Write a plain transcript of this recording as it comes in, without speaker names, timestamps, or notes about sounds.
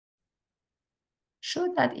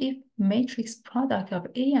show that if matrix product of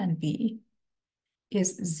A and B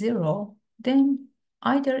is 0, then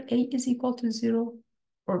either A is equal to 0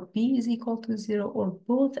 or B is equal to 0, or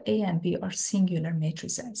both A and B are singular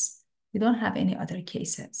matrices. We don't have any other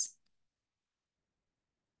cases.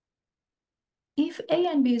 If A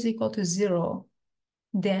and B is equal to 0,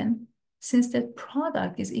 then since the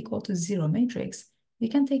product is equal to 0 matrix, we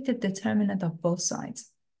can take the determinant of both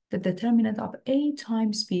sides. The determinant of A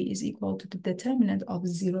times B is equal to the determinant of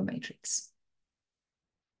 0 matrix.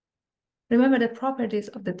 Remember the properties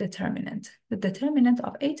of the determinant. The determinant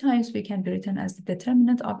of A times B can be written as the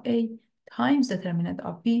determinant of A times determinant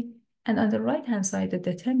of B, and on the right-hand side, the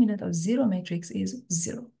determinant of 0 matrix is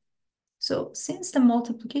 0. So since the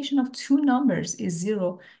multiplication of two numbers is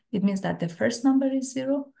 0, it means that the first number is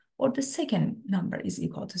 0 or the second number is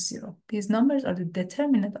equal to 0. These numbers are the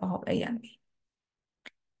determinant of A and B.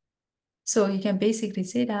 So you can basically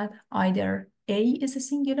say that either A is a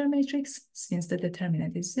singular matrix since the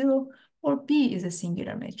determinant is 0, or B is a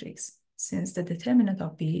singular matrix since the determinant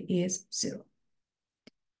of B is 0.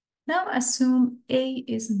 Now assume A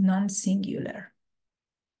is non-singular.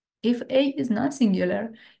 If A is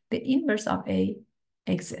non-singular, the inverse of A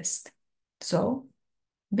exists. So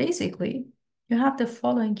basically, you have the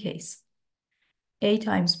following case. A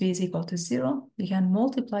times B is equal to 0. We can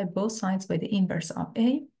multiply both sides by the inverse of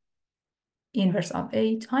A. Inverse of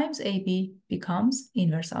A times AB becomes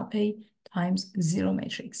inverse of A times 0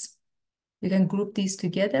 matrix. You can group these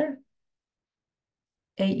together.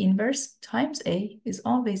 A inverse times A is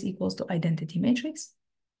always equals to identity matrix.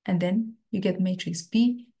 And then you get matrix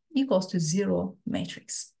B equals to 0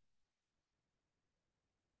 matrix.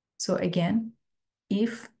 So again,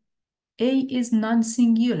 if A is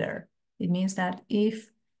non-singular, it means that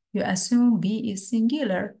if you assume B is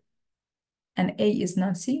singular and A is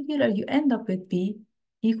non-singular, you end up with B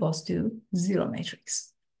equals to 0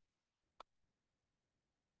 matrix.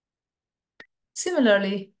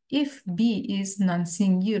 Similarly, if B is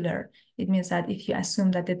non-singular, it means that if you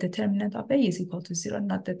assume that the determinant of A is equal to 0,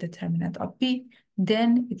 not the determinant of B,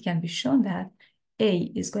 then it can be shown that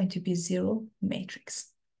A is going to be 0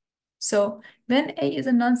 matrix. So when A is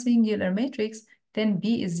a non-singular matrix, then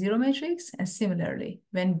B is 0 matrix. And similarly,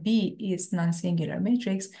 when B is non-singular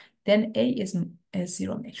matrix, then A is a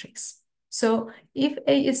 0 matrix. So if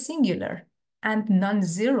A is singular and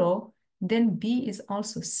non-zero, then B is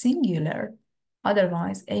also singular.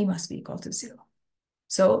 Otherwise, A must be equal to 0.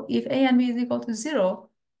 So if A and B is equal to 0,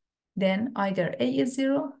 then either A is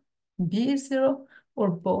 0, B is 0, or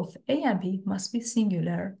both A and B must be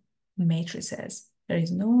singular matrices. There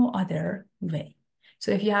is no other way.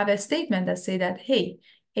 So if you have a statement that say that, hey,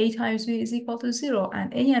 A times B is equal to 0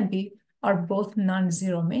 and A and B are both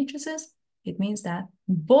non-zero matrices, it means that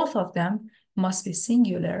both of them must be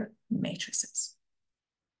singular matrices.